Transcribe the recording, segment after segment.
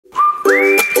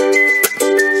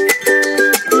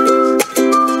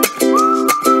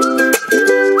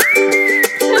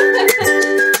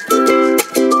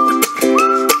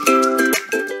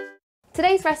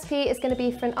recipe is going to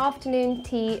be for an afternoon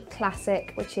tea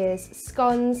classic, which is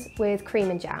scones with cream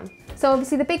and jam. So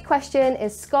obviously the big question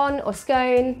is scone or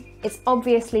scone. It's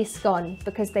obviously scone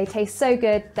because they taste so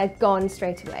good, they're gone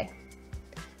straight away.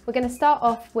 We're going to start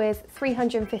off with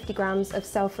 350 grams of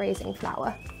self-raising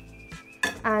flour.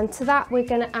 And to that we're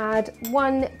going to add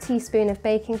 1 teaspoon of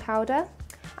baking powder,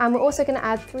 and we're also going to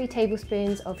add 3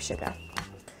 tablespoons of sugar.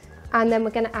 And then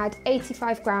we're going to add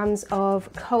 85 grams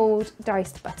of cold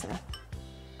diced butter.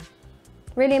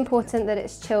 Really important that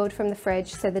it's chilled from the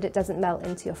fridge so that it doesn't melt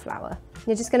into your flour.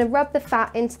 You're just going to rub the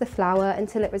fat into the flour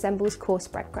until it resembles coarse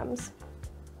breadcrumbs.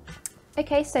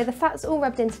 Okay, so the fat's all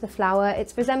rubbed into the flour,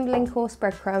 it's resembling coarse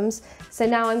breadcrumbs, so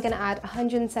now I'm going to add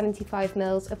 175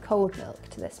 ml of cold milk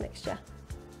to this mixture.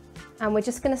 And we're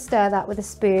just going to stir that with a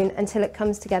spoon until it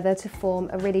comes together to form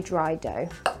a really dry dough.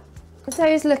 The dough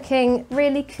is looking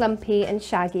really clumpy and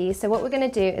shaggy, so what we're going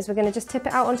to do is we're going to just tip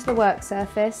it out onto the work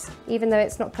surface, even though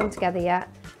it's not come together yet,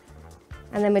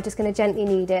 and then we're just going to gently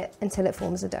knead it until it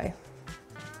forms a dough.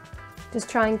 Just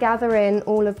try and gather in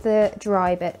all of the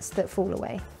dry bits that fall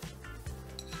away.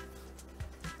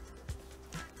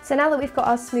 So now that we've got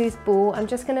our smooth ball, I'm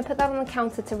just going to put that on the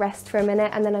counter to rest for a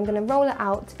minute, and then I'm going to roll it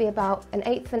out to be about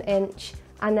 1/8 of an inch,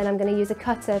 and then I'm going to use a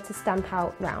cutter to stamp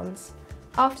out rounds.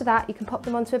 After that, you can pop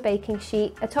them onto a baking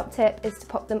sheet. A top tip is to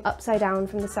pop them upside down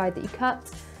from the side that you cut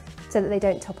so that they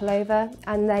don't topple over,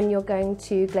 and then you're going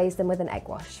to glaze them with an egg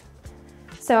wash.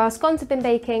 So our scones have been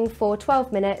baking for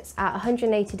 12 minutes at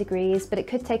 180 degrees, but it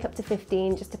could take up to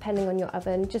 15 just depending on your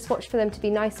oven. Just watch for them to be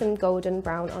nice and golden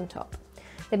brown on top.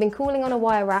 They've been cooling on a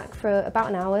wire rack for about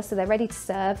an hour, so they're ready to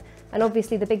serve, and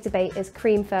obviously the big debate is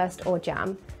cream first or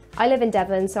jam. I live in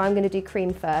Devon, so I'm going to do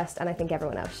cream first, and I think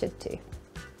everyone else should too.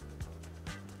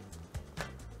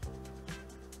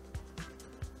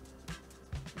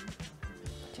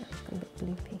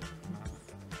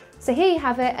 So here you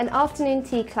have it, an afternoon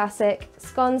tea classic,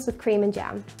 scones with cream and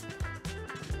jam.